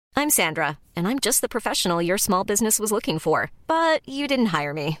I'm Sandra, and I'm just the professional your small business was looking for. But you didn't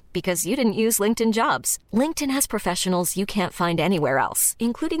hire me because you didn't use LinkedIn Jobs. LinkedIn has professionals you can't find anywhere else,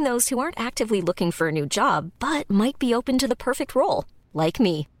 including those who aren't actively looking for a new job, but might be open to the perfect role, like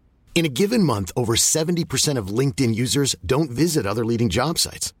me. In a given month, over 70% of LinkedIn users don't visit other leading job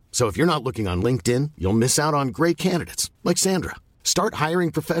sites. So if you're not looking on LinkedIn, you'll miss out on great candidates like Sandra. Start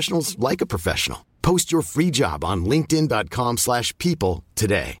hiring professionals like a professional. Post your free job on linkedin.com/people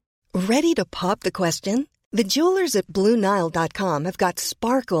today. Ready to pop the question? The jewelers at BlueNile.com have got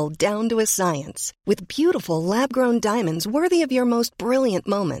sparkle down to a science with beautiful lab-grown diamonds worthy of your most brilliant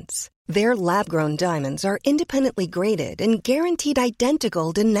moments. Their lab-grown diamonds are independently graded and guaranteed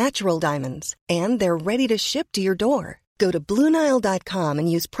identical to natural diamonds, and they're ready to ship to your door. Go to BlueNile.com and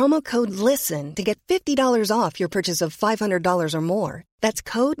use promo code LISTEN to get $50 off your purchase of $500 or more. That's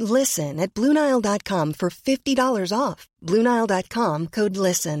code LISTEN at BlueNile.com for $50 off. BlueNile.com, code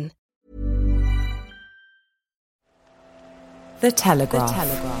LISTEN. The Telegraph.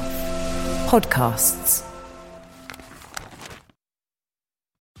 Podcasts.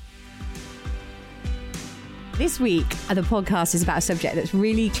 This week, the podcast is about a subject that's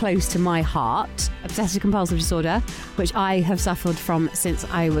really close to my heart, obsessive compulsive disorder, which I have suffered from since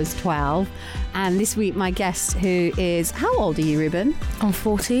I was 12. And this week, my guest, who is, how old are you, Reuben? I'm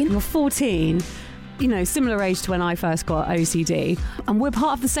 14. You're 14. You know, similar age to when I first got OCD. And we're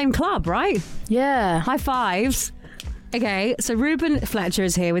part of the same club, right? Yeah. High fives. Okay, so Reuben Fletcher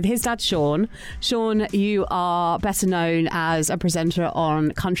is here with his dad, Sean. Sean, you are better known as a presenter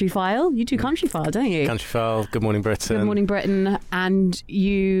on Country File. You do Country File, don't you? Country File, Good Morning Britain. Good Morning Britain. And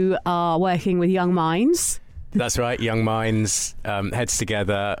you are working with Young Minds. That's right, Young Minds, heads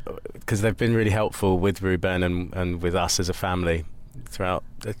together, because they've been really helpful with Reuben and with us as a family throughout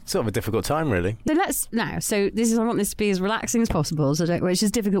sort of a difficult time, really. So I want this to be as relaxing as possible, which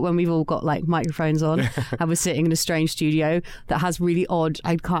is difficult when we've all got like microphones on and we're sitting in a strange studio that has really odd,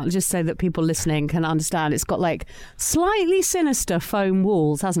 I can't just say that people listening can understand, it's got like slightly sinister foam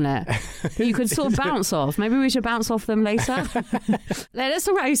walls, hasn't it? That you could sort of bounce off. Maybe we should bounce off them later. Let's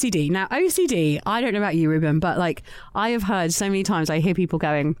talk about OCD. Now, OCD, I don't know about you, Reuben, but like I have heard so many times, I hear people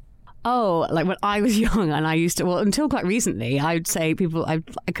going, oh, like when I was young and I used to, well, until quite recently, I would say people, I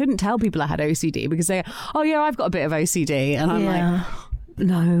couldn't tell people I had OCD because they, oh yeah, I've got a bit of OCD. And I'm like,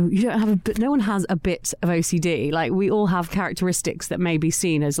 no, you don't have a bit, no one has a bit of OCD. Like we all have characteristics that may be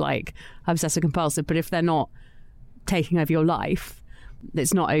seen as like obsessive compulsive, but if they're not taking over your life,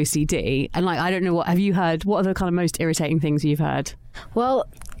 it's not OCD. And like, I don't know, what have you heard? What are the kind of most irritating things you've heard? Well,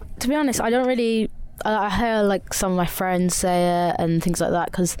 to be honest, I don't really, I hear like some of my friends say it and things like that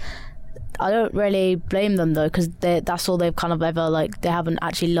because I don't really blame them though, because that's all they've kind of ever, like, they haven't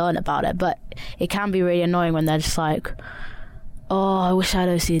actually learned about it. But it can be really annoying when they're just like, oh, I wish I had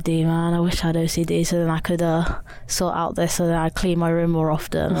OCD, man. I wish I had OCD so then I could sort out this, so then I'd clean my room more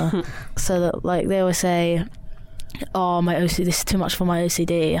often. So that, like, they always say, oh, my OCD, this is too much for my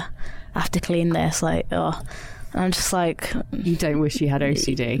OCD. I have to clean this. Like, oh. And I'm just like... You don't wish you had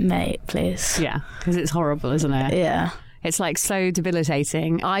OCD? Mate, please. Yeah, because it's horrible, isn't it? Yeah. It's like so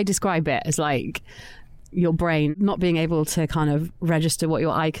debilitating. I describe it as like your brain not being able to kind of register what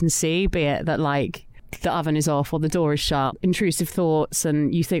your eye can see, be it that like the oven is off or the door is shut, intrusive thoughts,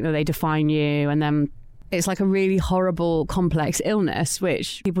 and you think that they define you, and then it's like a really horrible, complex illness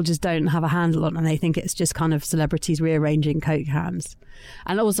which people just don't have a handle on, and they think it's just kind of celebrities rearranging Coke cans.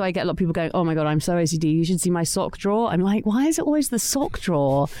 And also I get a lot of people going, oh my God, I'm so OCD, you should see my sock drawer. I'm like, why is it always the sock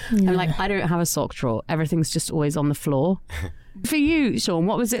drawer? I'm like, I don't have a sock drawer. Everything's just always on the floor. For you, Sean,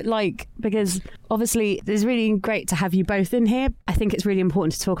 what was it like? Because obviously it's really great to have you both in here. I think it's really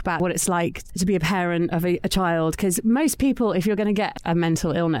important to talk about what it's like to be a parent of a child, because most people, if you're going to get a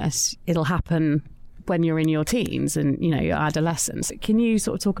mental illness, it'll happen when you're in your teens and, you know, your adolescence. Can you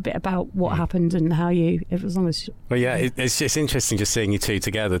sort of talk a bit about what happened and how you, as long as... Well, yeah, it's interesting just seeing you two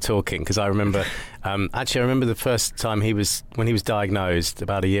together talking, because I remember, actually I remember the first time when he was diagnosed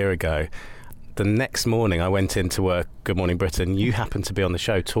about a year ago. The next morning I went into work, Good Morning Britain, you happened to be on the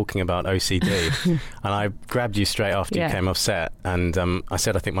show talking about OCD and I grabbed you straight after you came off set and I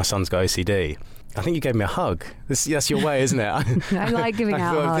said, I think my son's got OCD. I think you gave me a hug. That's your way, isn't it? I like giving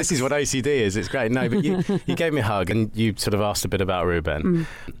out hugs. This is what OCD is. It's great. No, but you gave me a hug and you sort of asked a bit about Reuben.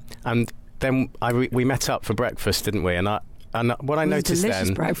 And then we met up for breakfast, didn't we? And what I noticed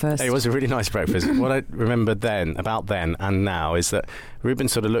then... breakfast. It was a really nice breakfast. What I remember then, about then and now, is that Reuben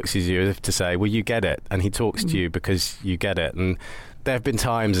sort of looks at you as if to say, well, you get it. And he talks to you because you get it. And there have been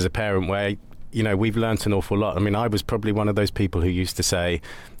times as a parent where we've learnt an awful lot. I mean, I was probably one of those people who used to say,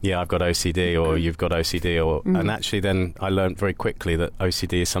 yeah, I've got OCD, or you've got OCD, and actually then I learnt very quickly that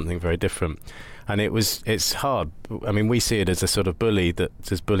OCD is something very different. And it's hard. I mean, we see it as a sort of bully that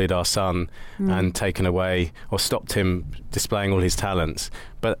has bullied our son and taken away or stopped him displaying all his talents.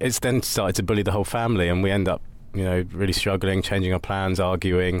 But it's then started to bully the whole family, and we end up, really struggling, changing our plans,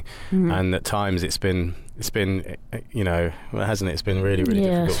 arguing, and at times it's been, well, hasn't it? It's been really, really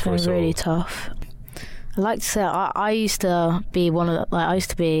difficult for us all. Yeah, it's been really tough. I like to say I used to be I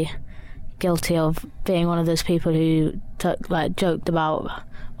used to be guilty of being one of those people who joked about,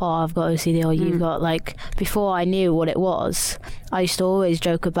 oh, I've got OCD, or you've got, before I knew what it was, I used to always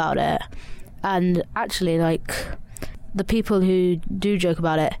joke about it. And actually, the people who do joke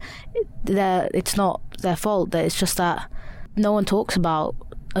about it, it's not their fault. It's just that no one talks about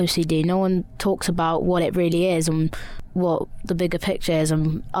OCD. No one talks about what it really is and what the bigger picture is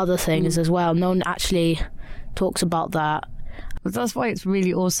and other things as well. No one actually talks about that. But that's why it's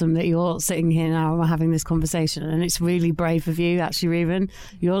really awesome that you're sitting here now and we're having this conversation, and it's really brave of you, actually, Reuben.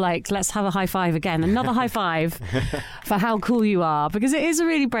 You're like, let's have a high five again, another high five for how cool you are, because it is a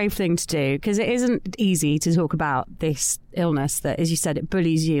really brave thing to do, because it isn't easy to talk about this illness that, as you said, it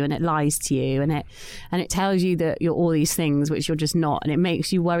bullies you and it lies to you and it tells you that you're all these things which you're just not, and it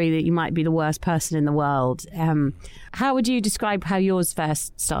makes you worry that you might be the worst person in the world. How would you describe how yours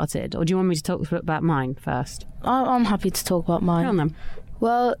first started, or do you want me to talk about mine first? I'm happy to talk about mine. Go on then.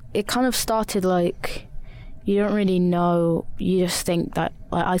 Well, it kind of started you don't really know, you just think that,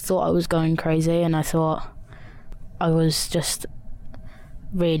 I thought I was going crazy, and I thought I was just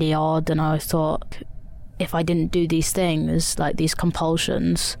really odd, and I thought if I didn't do these things, these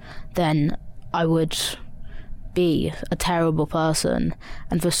compulsions, then I would be a terrible person.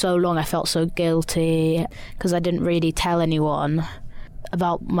 And for so long I felt so guilty because I didn't really tell anyone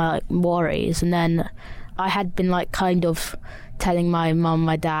about my worries. And then I had been kind of telling my mum,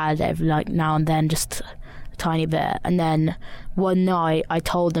 my dad every now and then, just a tiny bit. And then one night I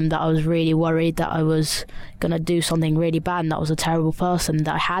told them that I was really worried that I was going to do something really bad, and that I was a terrible person,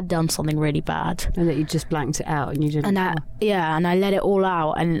 that I had done something really bad. And that you just blanked it out and you didn't... And I let it all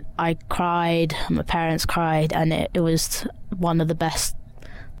out, and I cried, my parents cried, and it was one of the best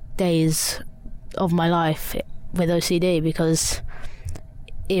days of my life with OCD, because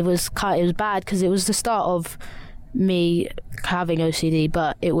it was bad because it was the start of me having OCD,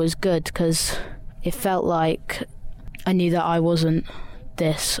 but it was good because it felt like I knew that I wasn't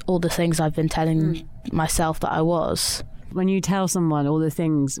all the things I've been telling myself that I was. When you tell someone all the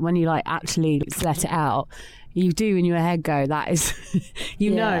things, when you actually let it out, you do in your head go, that is,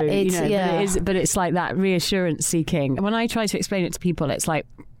 but it's like that reassurance seeking. When I try to explain it to people, it's like,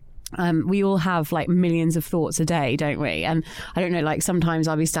 we all have millions of thoughts a day, don't we? And I don't know, sometimes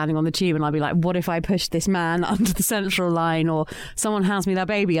I'll be standing on the tube and I'll be like, what if I pushed this man under the central line, or someone hands me their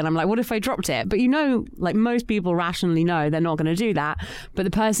baby and I'm like, what if I dropped it? But most people rationally know they're not going to do that. But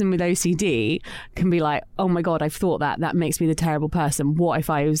the person with OCD can be like, oh my God, I've thought that makes me the terrible person. What if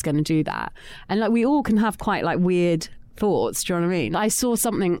I was going to do that? And we all can have quite weird thoughts, do you know what I mean? I saw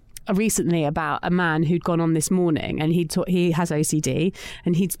something recently about a man who'd gone on This Morning, and he has OCD,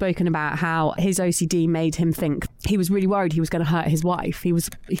 and he'd spoken about how his OCD made him think he was really worried he was going to hurt his wife. He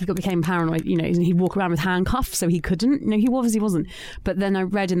became paranoid, and he'd walk around with handcuffs so he couldn't. He obviously wasn't. But then I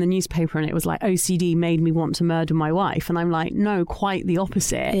read in the newspaper and it was OCD made me want to murder my wife, and I'm like, no, quite the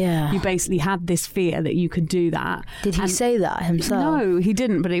opposite. Yeah. You basically had this fear that you could do that. Did he say that himself? No, he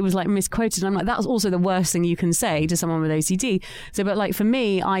didn't, but it was misquoted. And I'm like, that's also the worst thing you can say to someone with OCD. So, but for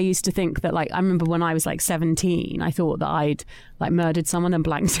me, I used to think that I remember when I was 17, I thought that I'd murdered someone and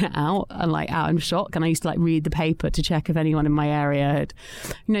blanked it out and out in shock, and I used to read the paper to check if anyone in my area had,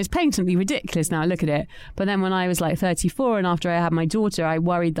 it's patently ridiculous now I look at it. But then when I was 34 and after I had my daughter, I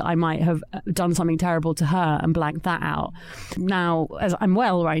worried that I might have done something terrible to her and blanked that out. Now, as I'm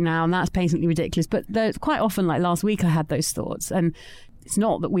well right now, and that's patently ridiculous, but quite often, last week I had those thoughts, and it's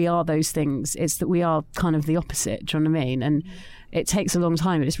not that we are those things, it's that we are kind of the opposite, do you know what I mean? And it takes a long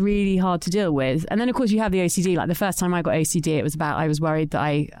time. It's really hard to deal with. And then, of course, you have the OCD. The first time I got OCD, it was about I was worried that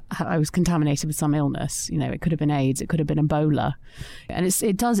I was contaminated with some illness. It could have been AIDS, it could have been Ebola. And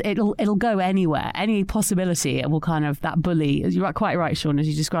it'll go anywhere. Any possibility, it will kind of, that bully, you're quite right, Sean, as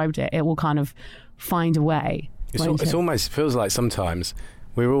you described it, it will kind of find a way. It almost feels like sometimes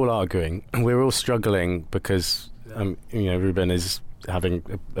we're all arguing, we're all struggling because, Reuben is having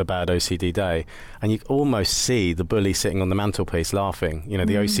a bad OCD day, and you almost see the bully sitting on the mantelpiece laughing, the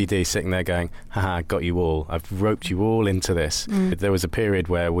OCD sitting there going, haha, got you all, I've roped you all into this. There was a period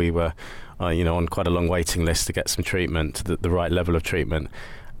where we were on quite a long waiting list to get some treatment, the right level of treatment,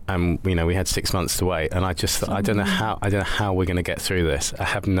 And we had 6 months to wait, and I just thought, I don't know how we're going to get through this. I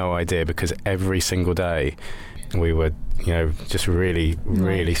have no idea, because every single day we were just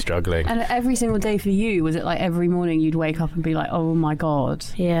really struggling. And every single day for you, was it like every morning you'd wake up and be like, oh my god?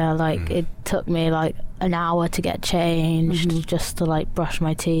 Yeah, like it took me like an hour to get changed, just to like brush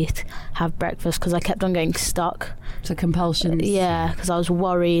my teeth, have breakfast, because I kept on getting stuck. So compulsions. Yeah, because I was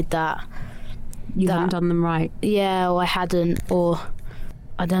worried that you hadn't done them right. Yeah, or I hadn't, or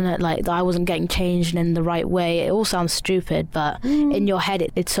I don't know, like I wasn't getting changed in the right way. It all sounds stupid, but in your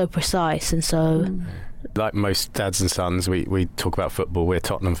head it's so precise, and so like most dads and sons, we talk about football. We're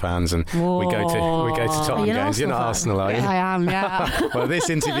Tottenham fans, and we go to Tottenham games. You're not Arsenal, are you? I am, yeah. Well, this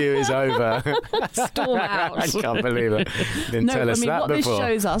interview is over. Storm out. I can't believe it. Didn't tell us that what before. This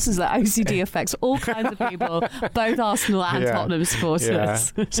shows us is that OCD affects all kinds of people, both Arsenal and Tottenham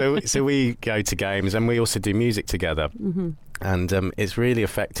supporters. Yeah. So we go to games, and we also do music together. And it's really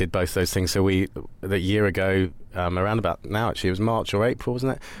affected both those things. So a year ago, around about now, actually, it was March or April,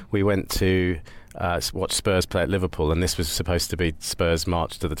 wasn't it? We went to watch Spurs play at Liverpool, and this was supposed to be Spurs'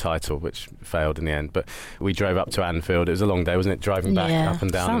 march to the title, which failed in the end. But we drove up to Anfield. It was a long day, wasn't it? Driving back up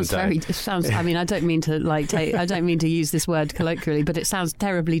and down. Sounds. I mean, I don't mean to I don't mean to use this word colloquially, but it sounds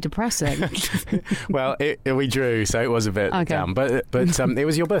terribly depressing. Well, we drew, so it was a bit down. But it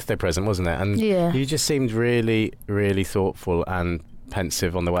was your birthday present, wasn't it? And you just seemed really, really thoughtful and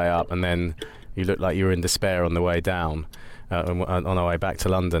pensive on the way up, and then you looked like you were in despair on the way down, on our way back to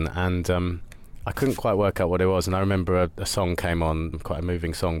London. And I couldn't quite work out what it was, and I remember a song came on, quite a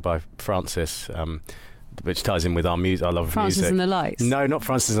moving song by Francis, which ties in with our music, our love of music. Francis and the Lights? No, not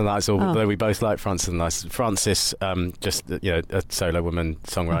Francis and the Lights, although we both like Francis and the Lights. Francis, just a solo woman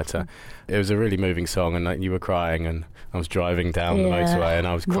songwriter. It was a really moving song, and you were crying, and I was driving down the motorway, and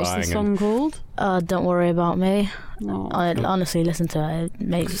I was crying. What's the song called? Don't Worry About Me. Oh. I honestly listen to it.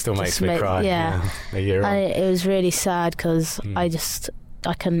 It still makes me cry. Yeah. A year on. It was really sad, because I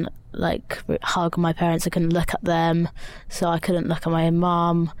couldn't hug my parents. I couldn't look at them, so I couldn't look at my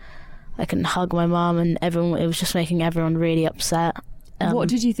mum. I couldn't hug my mum, and everyone. It was just making everyone really upset. What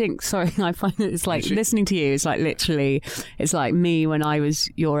did you think? Sorry, I find that it's like listening to you. It's like literally, it's like me when I was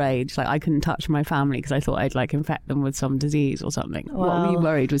your age. Like I couldn't touch my family because I thought I'd like infect them with some disease or something. Well, what were you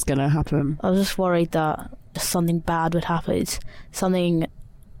worried was going to happen? I was just worried that something bad would happen. It's something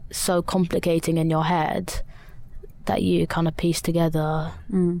so complicating in your head that you kind of piece together.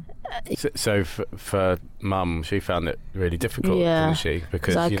 So for Mum, she found it really difficult, didn't she?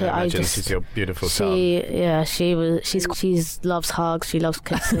 Because imagine this is your beautiful son. She loves hugs. She loves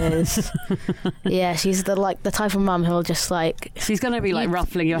kisses. Yeah, she's the type of mum who'll just like. She's going to be like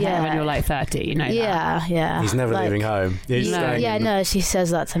ruffling your hair when you're like 30. You know that. Yeah. He's never leaving home. No, she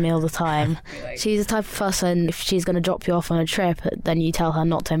says that to me all the time. She's the type of person, if she's going to drop you off on a trip, then you tell her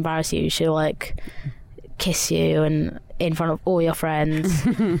not to embarrass you. She'll like kiss you and in front of all your friends.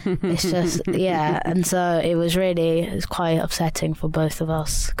 It's just and so it was quite upsetting for both of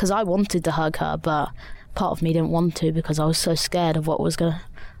us, because I wanted to hug her, but part of me didn't want to because I was so scared of what was gonna.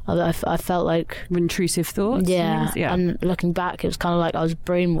 I felt like intrusive thoughts. Yeah, and looking back, it was kind of like I was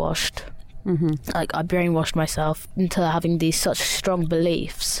brainwashed. Like I brainwashed myself into having these such strong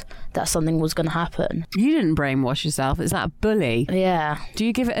beliefs that something was going to happen. You didn't brainwash yourself. Is that a bully? Yeah. Do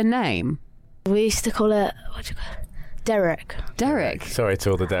you give it a name? We used to call it, what do you call it? Derek. Derek. Sorry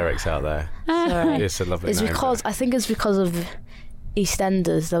to all the Dereks out there. Sorry. It's a lovely name. I think it's because of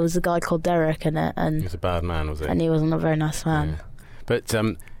EastEnders. There was a guy called Derek in it, and he was a bad man, was he? And he wasn't a very nice man. Yeah. But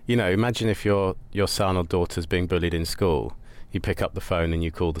imagine if your son or daughter's being bullied in school. You pick up the phone and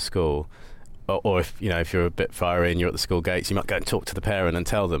you call the school, or if you're a bit fiery and you're at the school gates, you might go and talk to the parent and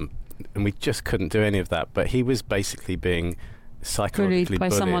tell them. And we just couldn't do any of that. But he was basically being psychologically by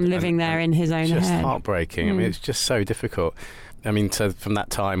someone living there in his own head. Just heartbreaking. I mean, it's just so difficult. I mean, so from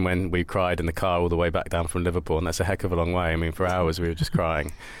that time when we cried in the car all the way back down from Liverpool, and that's a heck of a long way. I mean, for hours we were just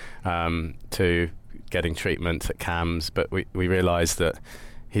crying, to getting treatment at CAMS. But we realised that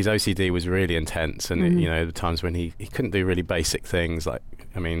his OCD was really intense, and there were times when he couldn't do really basic things. Like,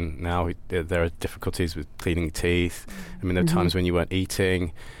 I mean, now there are difficulties with cleaning teeth. I mean, there are times when you weren't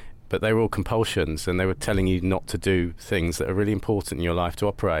eating. But they were all compulsions, and they were telling you not to do things that are really important in your life to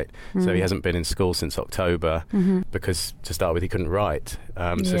operate. So he hasn't been in school since October because, to start with, he couldn't write.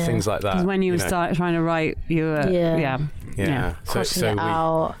 So things like that. Because when you were trying to write, you were crossing it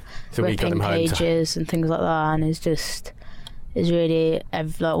out, ripping pages and things like that. And it's really,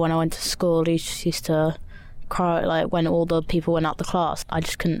 like when I went to school, he just used to cry. Like when all the people went out the class, I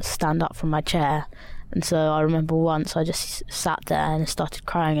just couldn't stand up from my chair. And so I remember once I just sat there and started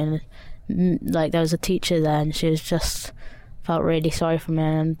crying, and like there was a teacher there, and she was just felt really sorry for me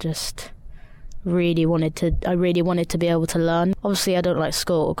and just really wanted to be able to learn. Obviously, I don't like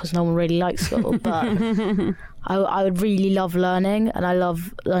school because no one really likes school, but I would really love learning, and I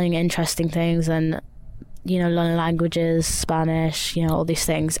love learning interesting things and, learning languages, Spanish, all these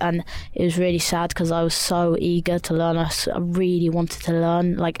things. And it was really sad because I was so eager to learn. I really wanted to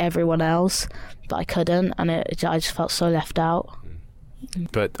learn like everyone else, but I couldn't, and I just felt so left out.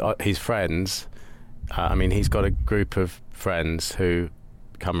 But his friends, he's got a group of friends who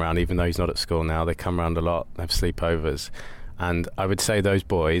come around, even though he's not at school now. They come around a lot, have sleepovers. And I would say those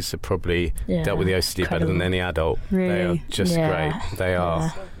boys have probably dealt with the OCD better than any adult. Really? They are just great. They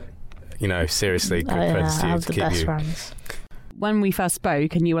are, seriously good friends to you. I have the best friends. When we first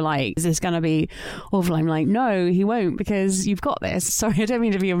spoke and you were like, is this going to be awful? I'm like, no, he won't, because you've got this. Sorry, I don't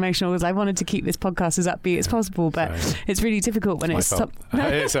mean to be emotional, because I wanted to keep this podcast as upbeat as possible, but it's really difficult when it's...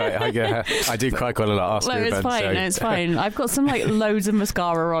 It's all right. I do cry quite a lot. Ask Reuben, it's fine. So. No, it's fine. I've got some loads of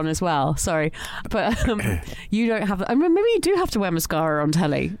mascara on as well. Sorry. But you don't have... I mean, maybe you do have to wear mascara on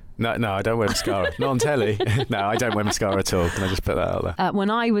telly. No, I don't wear mascara. Not on telly. No, I don't wear mascara at all. Can I just put that out there? When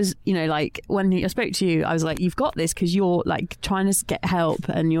I was, when I spoke to you, I was like, you've got this, because you're trying to get help,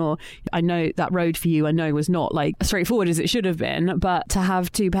 and I know that road for you, I know, was not as straightforward as it should have been, but to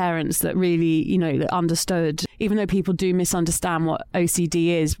have two parents that really, that understood, even though people do misunderstand what OCD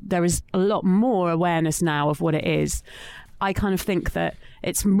is, there is a lot more awareness now of what it is. I kind of think that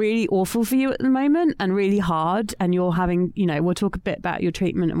it's really awful for you at the moment and really hard, and you're having, we'll talk a bit about your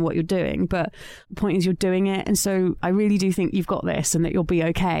treatment and what you're doing, but the point is you're doing it. And so I really do think you've got this and that you'll be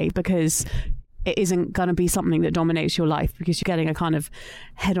okay, because it isn't going to be something that dominates your life, because you're getting a kind of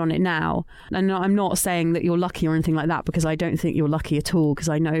head on it now. And I'm not saying that you're lucky or anything like that, because I don't think you're lucky at all, because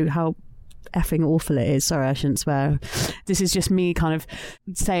I know how effing awful it is. Sorry, I shouldn't swear. This is just me kind of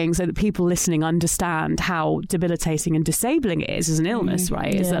saying so that people listening understand how debilitating and disabling it is as an illness,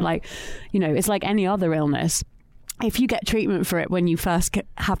 right? Is that it's like any other illness. If you get treatment for it when you first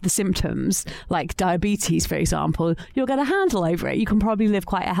have the symptoms, like diabetes, for example, you'll get a handle over it. You can probably live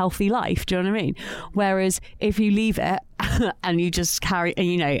quite a healthy life. Do you know what I mean? Whereas if you leave it and you just carry,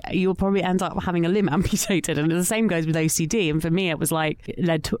 you'll probably end up having a limb amputated. And the same goes with OCD. And for me, it was it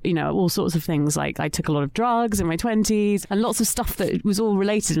led to, all sorts of things. Like I took a lot of drugs in my 20s and lots of stuff that was all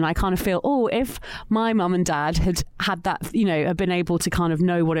related. And I kind of feel, if my mum and dad had that, had been able to kind of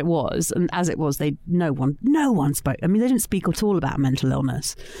know what it was. And as it was, no one spoke. They didn't speak at all about mental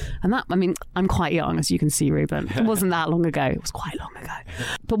illness. And that, I'm quite young, as you can see, Reuben. It wasn't that long ago. It was quite long ago.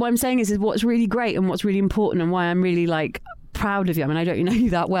 But what I'm saying is what's really great and what's really important, and why I'm really proud of you. I don't know you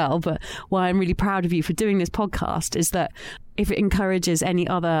that well, but why I'm really proud of you for doing this podcast is that if it encourages any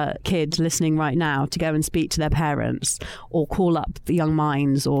other kid listening right now to go and speak to their parents, or call up the Young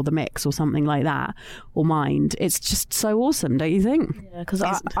Minds or the Mix or something like that, or Mind, it's just so awesome, don't you think? Yeah, because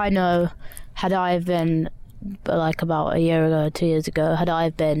I know, had I been about a year ago, 2 years ago, had I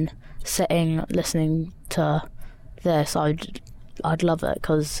been sitting listening to this, I'd love it,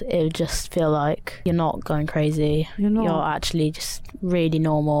 because it would just feel like you're not going crazy. You're actually just really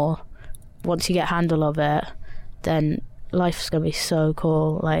normal. Once you get a handle of it, then life's going to be so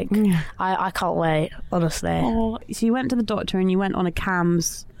cool. I can't wait, honestly. Oh, so you went to the doctor and you went on a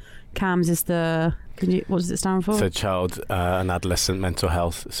CAMS. CAMS is what does it stand for? So Child and Adolescent Mental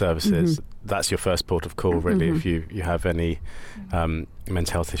Health Services. Mm-hmm. That's your first port of call, really, if you have any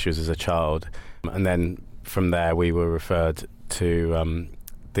mental health issues as a child. And then from there we were referred to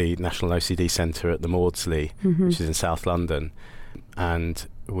the National OCD Centre at the Maudsley, which is in South London. And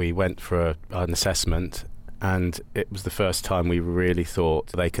we went for an assessment, and it was the first time we really thought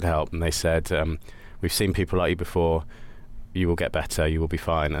they could help. And they said, we've seen people like you before, you will get better, you will be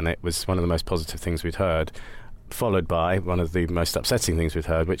fine. And it was one of the most positive things we'd heard, followed by one of the most upsetting things we'd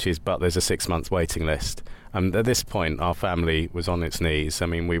heard, which is, but there's a 6-month waiting list. At this point, our family was on its knees.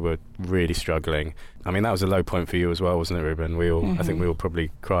 We were really struggling. That was a low point for you as well, wasn't it, Reuben? I think we all probably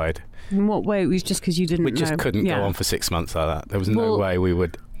cried. In what way? It was just because you didn't know? We just couldn't go on for 6 months like that. There was no way we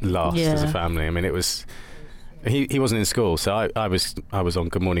would last as a family. It was... He wasn't in school, so I was on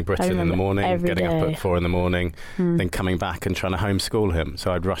Good Morning Britain in the morning, getting up at 4 a.m, then coming back and trying to homeschool him.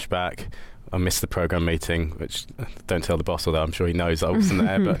 So I'd rush back. I missed the programme meeting, which don't tell the boss, although I'm sure he knows I wasn't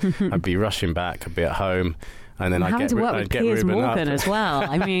there, but I'd be rushing back, I'd be at home, and then I'd get Reuben Morgan up as well.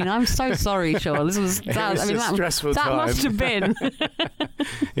 I'm so sorry, Shaw. This was that stressful time. That must have been.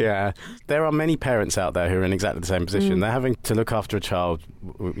 Yeah, there are many parents out there who are in exactly the same position. They're having to look after a child,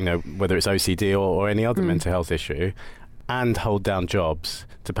 whether it's OCD or any other mental health issue, and hold down jobs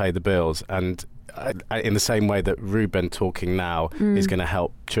to pay the bills. And in the same way that Reuben talking now is going to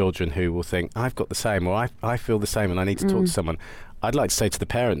help children who will think, I've got the same, or I feel the same and I need to talk to someone. I'd like to say to the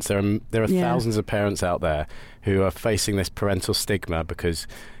parents, there are thousands of parents out there who are facing this parental stigma because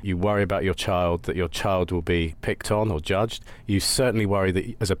you worry about your child, that your child will be picked on or judged. You certainly worry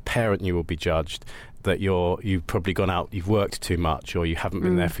that as a parent you will be judged, that you've probably gone out, you've worked too much, or you haven't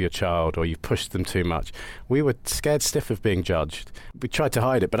been there for your child, or you've pushed them too much. We were scared stiff of being judged. We tried to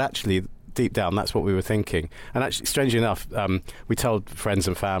hide it, but actually deep down that's what we were thinking. And actually, strangely enough, we told friends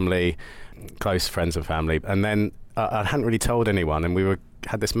and family, close friends and family, and then I hadn't really told anyone, and we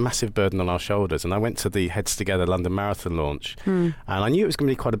had this massive burden on our shoulders. And I went to the Heads Together London Marathon launch, and I knew it was going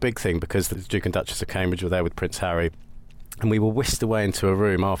to be quite a big thing because the Duke and Duchess of Cambridge were there with Prince Harry, and we were whisked away into a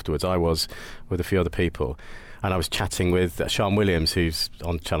room afterwards. I was with a few other people, and I was chatting with Sian Williams, who's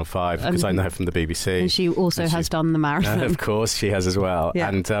on Channel 5, because I know her from the BBC. And she also has done the marathon. Of course, she has as well. Yeah.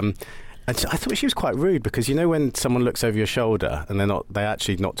 And I thought she was quite rude because, you know, when someone looks over your shoulder and they're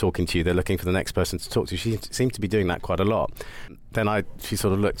actually not talking to you, they're looking for the next person to talk to. She seemed to be doing that quite a lot. Then she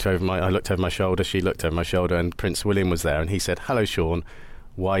sort of looked over I looked over my shoulder, she looked over my shoulder, and Prince William was there, and he said, "Hello, Sean.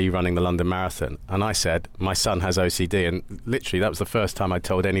 Why are you running the London Marathon?" And I said, my son has OCD. And literally that was the first time I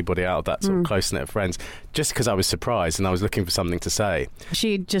told anybody out of that sort of close-knit of friends, just because I was surprised and I was looking for something to say.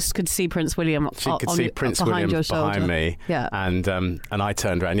 She just could see Prince William behind me. Yeah. And I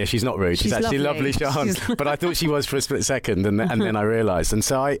turned around. Yeah, she's not rude. She's actually lovely, Sean. But I thought she was for a split second, and then I realised. And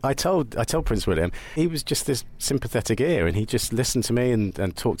so I told Prince William. He was just this sympathetic ear, and he just listened to me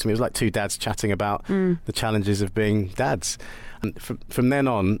and talked to me. It was like two dads chatting about the challenges of being dads. And from then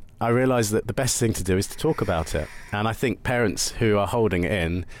on, I realised that the best thing to do is to talk about it. And I think parents who are holding it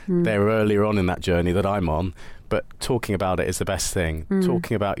in, they're earlier on in that journey that I'm on, but talking about it is the best thing.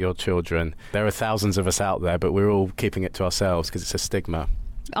 Talking about your children. There are thousands of us out there, but we're all keeping it to ourselves because it's a stigma.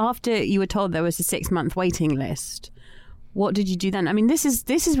 After you were told there was a 6-month waiting list, what did you do then? I mean, this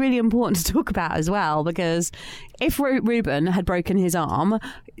is really important to talk about as well, because if Reuben had broken his arm,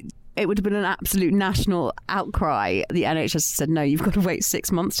 it would have been an absolute national outcry. The NHS said, no, you've got to wait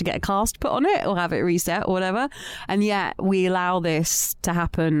 6 months to get a cast put on it or have it reset or whatever. And yet we allow this to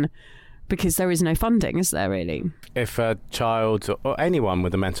happen because there is no funding, is there really? If a child or anyone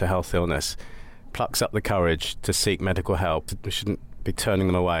with a mental health illness plucks up the courage to seek medical help, we shouldn't be turning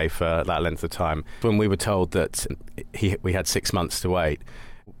them away for that length of time. When we were told that we had 6 months to wait,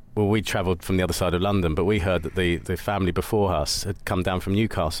 well, we travelled from the other side of London, but we heard that the family before us had come down from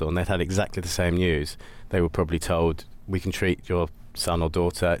Newcastle and they'd had exactly the same news. They were probably told, we can treat your son or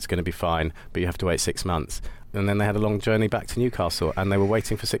daughter, it's going to be fine, but you have to wait 6 months. And then they had a long journey back to Newcastle and they were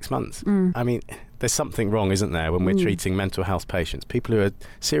waiting for 6 months. I mean, there's something wrong, isn't there, when we're treating mental health patients, people who are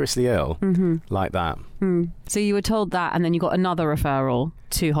seriously ill like that. So you were told that, and then you got another referral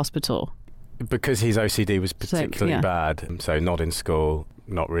to hospital? Because his OCD was particularly bad, so not in school,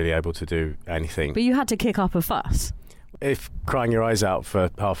 not really able to do anything. But you had to kick up a fuss. If crying your eyes out for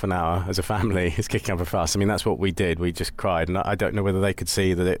half an hour as a family is kicking up a fuss, I mean, that's what we did. We just cried, and I don't know whether they could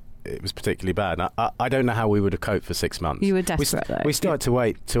see that it was particularly bad. I don't know how we would have coped for 6 months. You were desperate, though. We started to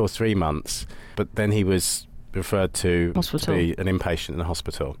wait 2 or 3 months, but then he was referred to be an inpatient in a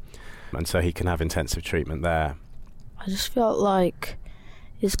hospital, and so he can have intensive treatment there. I just felt like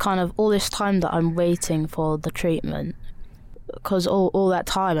it's kind of all this time that I'm waiting for the treatment, because all that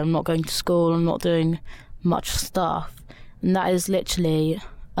time I'm not going to school, I'm not doing much stuff, and that is literally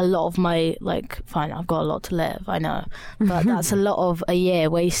a lot of my, fine, I've got a lot to live, I know, but that's a lot of a year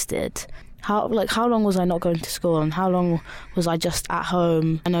wasted. How long was I not going to school, and how long was I just at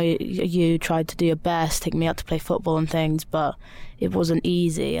home? I know you tried to do your best, take me out to play football and things, but it wasn't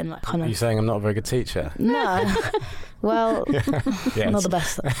easy. And Are you saying I'm not a very good teacher? No. Well, yes. Not the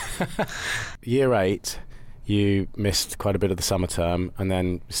best. Year 8, you missed quite a bit of the summer term, and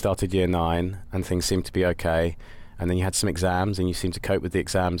then started year 9, and things seemed to be okay. And then you had some exams, and you seemed to cope with the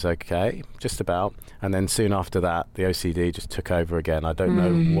exams okay, just about. And then soon after that, the OCD just took over again. I don't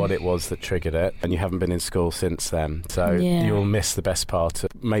know what it was that triggered it, and you haven't been in school since then. So you'll miss the best part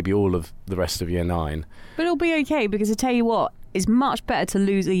of maybe all of the rest of year 9. But it'll be okay, because I tell you what, it's much better to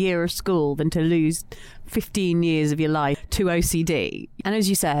lose a year of school than to lose 15 years of your life to OCD. And as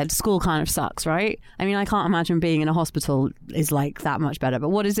you said, school kind of sucks, right? I mean, I can't imagine being in a hospital is like that much better. But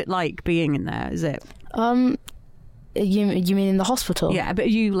what is it like being in there? Is it? You mean in the hospital? Yeah, but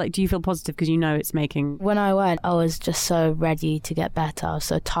do you feel positive because you know it's making... When I went, I was just so ready to get better. I was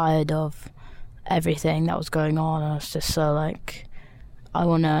so tired of everything that was going on. I was just so I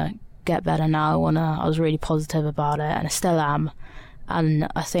want to get better now. I was really positive about it, and I still am. And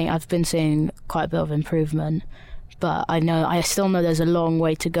I think I've been seeing quite a bit of improvement. but I still know there's a long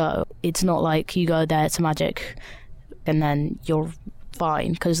way to go. It's not like you go there, it's magic, and then you're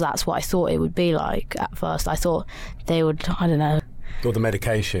fine, because that's what I thought it would be like at first. I thought they would, I don't know. Or the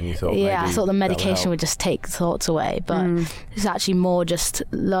medication, you thought? Yeah, I thought the medication would would just take thoughts away, but it's actually more just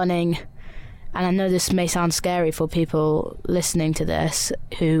learning. And I know this may sound scary for people listening to this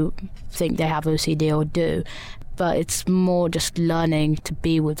who think they have OCD or do, but it's more just learning to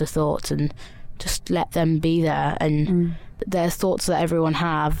be with the thoughts and just let them be there. And they're thoughts that everyone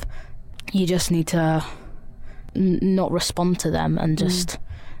have. You just need to not respond to them and just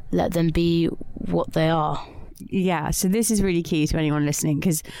let them be what they are. Yeah, so this is really key to anyone listening,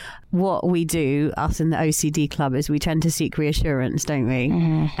 because what we do, us in the OCD club, is we tend to seek reassurance, don't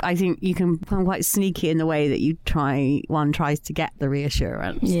we? I think you can become quite sneaky in the way that one tries to get the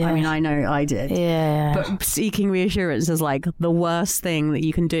reassurance. Yeah. I mean, I know I did. Yeah. But seeking reassurance is like the worst thing that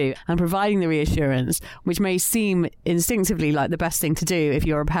you can do. And providing the reassurance, which may seem instinctively like the best thing to do if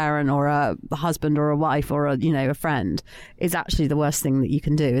you're a parent or a husband or a wife or a friend, is actually the worst thing that you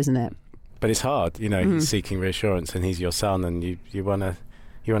can do, isn't it? But it's hard, he's seeking reassurance and he's your son, and you want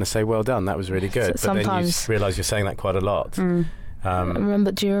to say, well done, that was really good. But then you realise you're saying that quite a lot. Do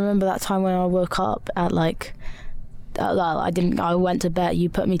you remember that time when I woke up at I went to bed, you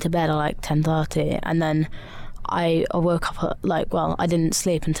put me to bed at 10:30, and then I woke up at I didn't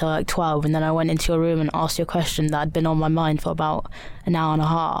sleep until 12, and then I went into your room and asked you a question that had been on my mind for about an hour and a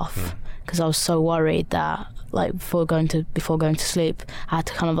half, because I was so worried that before going to sleep, I had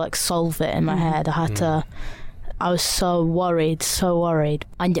to kind of solve it in my head. I was so worried.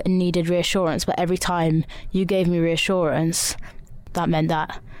 I needed reassurance, but every time you gave me reassurance, that meant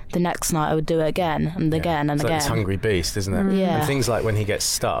that the next night I would do it again and again and again. It's like this hungry beast, isn't it? Yeah. And things like when he gets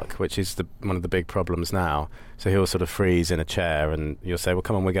stuck, which is one of the big problems now. So he'll sort of freeze in a chair, and you'll say, well,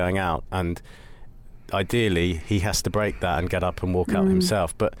 come on, we're going out. And ideally, he has to break that and get up and walk out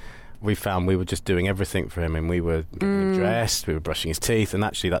himself. But we found we were just doing everything for him, and we were getting him dressed, we were brushing his teeth, and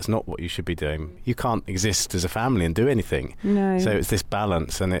actually that's not what you should be doing. You can't exist as a family and do anything. No. So it's this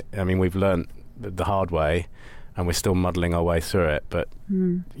balance, and we've learnt the hard way, and we're still muddling our way through it, but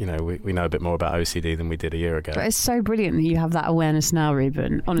we know a bit more about OCD than we did a year ago. But it's so brilliant that you have that awareness now,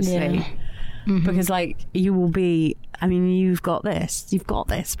 Reuben, honestly. Yeah. Because you will be, you've got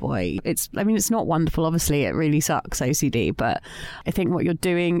this, boy. It's not wonderful, obviously, it really sucks, OCD, but I think what you're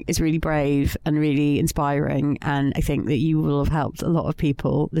doing is really brave and really inspiring, and I think that you will have helped a lot of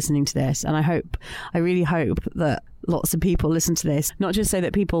people listening to this, and I really hope that lots of people listen to this, not just so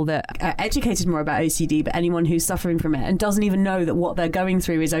that people that are educated more about OCD, but anyone who's suffering from it and doesn't even know that what they're going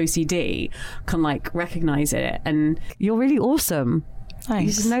through is OCD can recognise it. And you're really awesome. Thanks.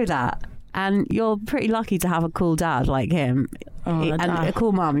 You just know that. And you're pretty lucky to have a cool dad like him, and a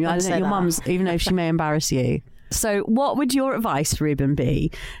cool mum. Your mum's, even though she may embarrass you. So what would your advice, Reuben,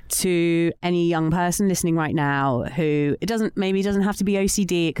 be to any young person listening right now who maybe doesn't have to be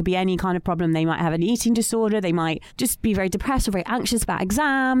OCD, it could be any kind of problem. They might have an eating disorder, they might just be very depressed or very anxious about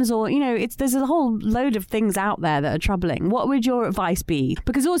exams, or there's a whole load of things out there that are troubling. What would your advice be?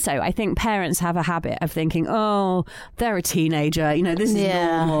 Because also I think parents have a habit of thinking, oh, they're a teenager, this is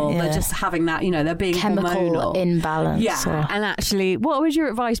normal. They're just having that, they're being chemical hormonal imbalance. Yeah. And actually, what would your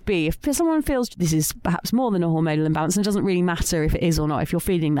advice be if someone feels this is perhaps more than a hormonal imbalance, and it doesn't really matter if it is or not, if you're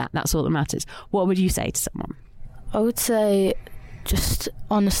feeling that's all that matters? What would you say to someone? I would say, just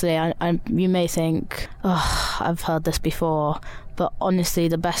honestly, you may think, oh, I've heard this before, but honestly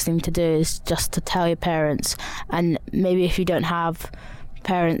the best thing to do is just to tell your parents. And maybe if you don't have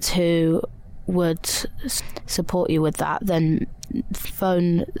parents who would support you with that, then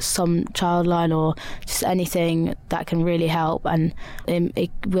phone some childline or just anything that can really help, and it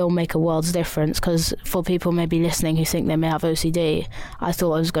will make a world's difference. Because for people maybe listening who think they may have OCD, I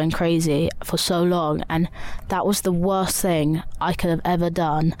thought I was going crazy for so long, and that was the worst thing I could have ever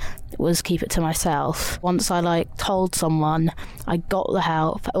done, was keep it to myself. Once I told someone, I got the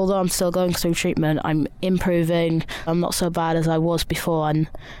help. Although I'm still going through treatment, I'm improving, I'm not so bad as I was before. And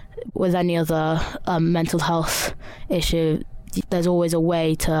with any other mental health issue, there's always a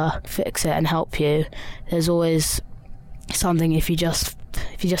way to fix it and help you. There's always something if you just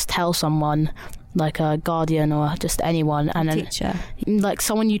tell someone, like a guardian or just anyone, and a teacher,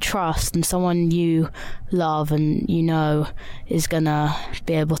 someone you trust and someone you love and is gonna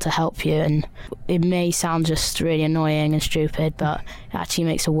be able to help you. And it may sound just really annoying and stupid, but it actually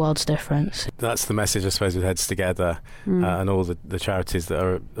makes a world's difference. That's the message, I suppose, with Heads Together and all the charities that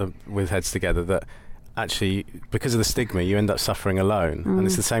are with Heads Together, that actually, because of the stigma, you end up suffering alone. And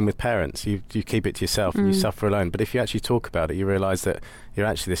it's the same with parents. You keep it to yourself and you suffer alone. But if you actually talk about it, you realise that you're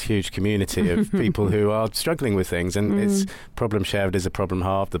actually this huge community of people who are struggling with things, and it's problem shared is a problem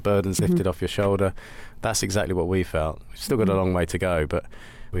halved, the burden's lifted off your shoulder. That's exactly what we felt. We've still got a long way to go, but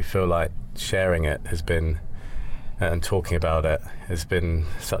we feel like sharing it has been, and talking about it has been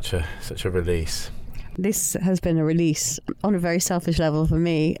such a release. This has been a release on a very selfish level for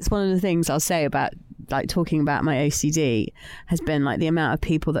me. It's one of the things I'll say about like talking about my OCD has been like the amount of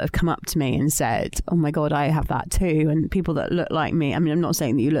people that have come up to me and said, oh my God, I have that too. And people that look like me. I mean, I'm not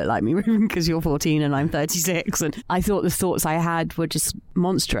saying that you look like me, Reuben, because you're 14 and I'm 36. And I thought the thoughts I had were just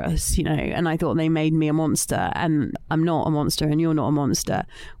monstrous, you know, and I thought they made me a monster. And I'm not a monster and you're not a monster.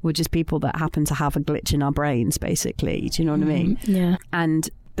 We're just people that happen to have a glitch in our brains, basically. Do you know what I mean? Yeah. And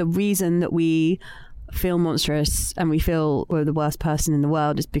the reason that we feel monstrous and we feel we're the worst person in the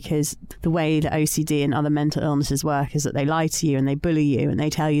world is because the way that OCD and other mental illnesses work is that they lie to you and they bully you and they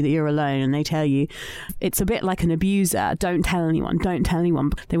tell you that you're alone and they tell you it's a bit like an abuser. Don't tell anyone,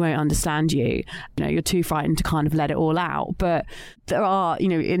 they won't understand you. You know, you're too frightened to kind of let it all out. But there are, you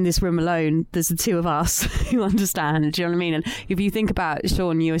know, in this room alone, there's the two of us who understand. Do you know what I mean? And if you think about,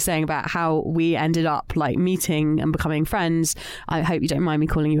 Sean, you were saying about how we ended up like meeting and becoming friends. I hope you don't mind me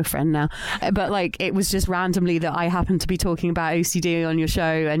calling you a friend now, but like it was just randomly that I happened to be talking about OCD on your show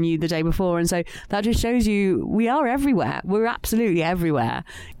and you the day before, and so that just shows you we are everywhere. We're absolutely everywhere.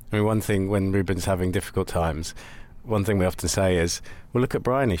 I mean, one thing when Reuben's having difficult times, one thing we often say is, well, look at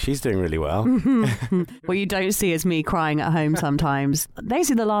Bryony, she's doing really well. What you don't see is me crying at home sometimes.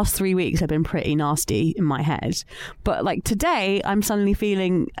 Basically, the last 3 weeks have been pretty nasty in my head. But like today, I'm suddenly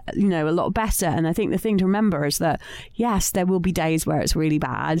feeling, you know, a lot better. And I think the thing to remember is that, yes, there will be days where it's really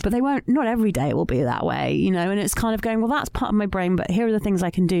bad, but they won't, not every day will be that way, you know, and it's kind of going, well, that's part of my brain, but here are the things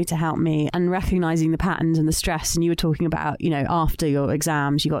I can do to help me, and recognizing the patterns and the stress. And you were talking about, you know, after your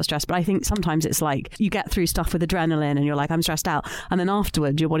exams, you got stressed. But I think sometimes it's like you get through stuff with adrenaline and you're like, I'm stressed out. And then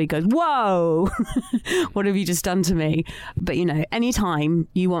afterwards your body goes, whoa, what have you just done to me? But you know, anytime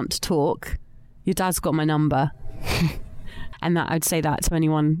you want to talk, your dad's got my number. And that I'd say that to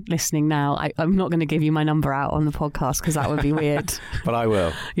anyone listening now. I'm not going to give you my number out on the podcast because that would be weird. But I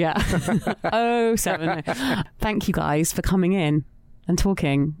will. Yeah. 07. Thank you guys for coming in and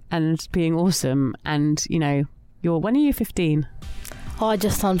talking and being awesome. And you know, when are you 15? Oh, I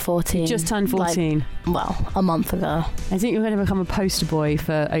just turned 14. Just turned 14. Like, well, a month ago. I think you're going to become a poster boy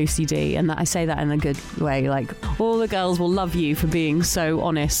for OCD, and that I say that in a good way. Like, all the girls will love you for being so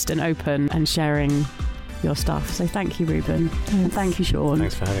honest and open and sharing your stuff. So thank you, Reuben. And thank you, Sean.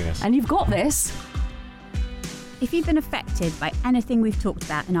 Thanks for having us. And you've got this. If you've been affected by anything we've talked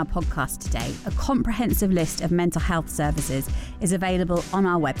about in our podcast today, a comprehensive list of mental health services is available on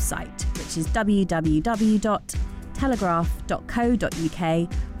our website, which is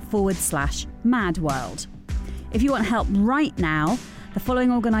www.telegraph.co.uk/madworld. If you want help right now, the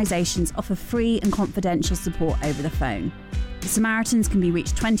following organisations offer free and confidential support over the phone. The Samaritans can be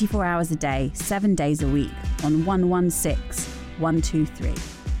reached 24 hours a day, 7 days a week on 116 123.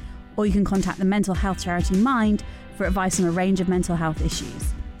 Or you can contact the mental health charity Mind for advice on a range of mental health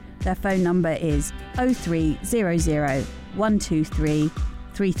issues. Their phone number is 0300 123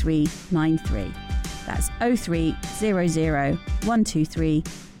 3393. That's 0300 123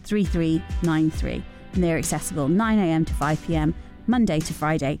 3393. And they're accessible 9 a.m. to 5 p.m, Monday to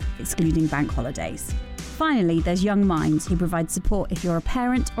Friday, excluding bank holidays. Finally, there's Young Minds, who provide support if you're a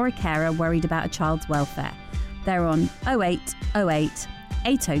parent or a carer worried about a child's welfare. They're on 0808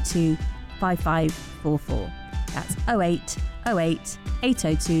 802 5544. That's 0808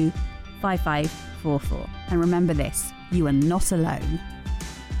 802 5544. And remember this, you are not alone.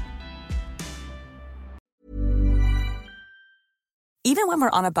 Even when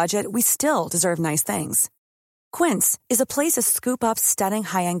we're on a budget, we still deserve nice things. Quince is a place to scoop up stunning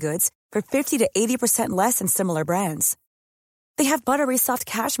high-end goods for 50 to 80% less than similar brands. They have buttery soft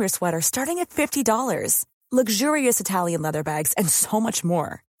cashmere sweaters starting at $50, luxurious Italian leather bags, and so much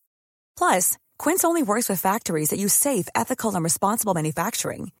more. Plus, Quince only works with factories that use safe, ethical, and responsible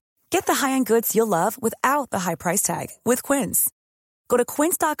manufacturing. Get the high-end goods you'll love without the high price tag with Quince. Go to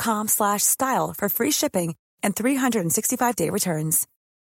quince.com/style for free shipping and 365-day returns.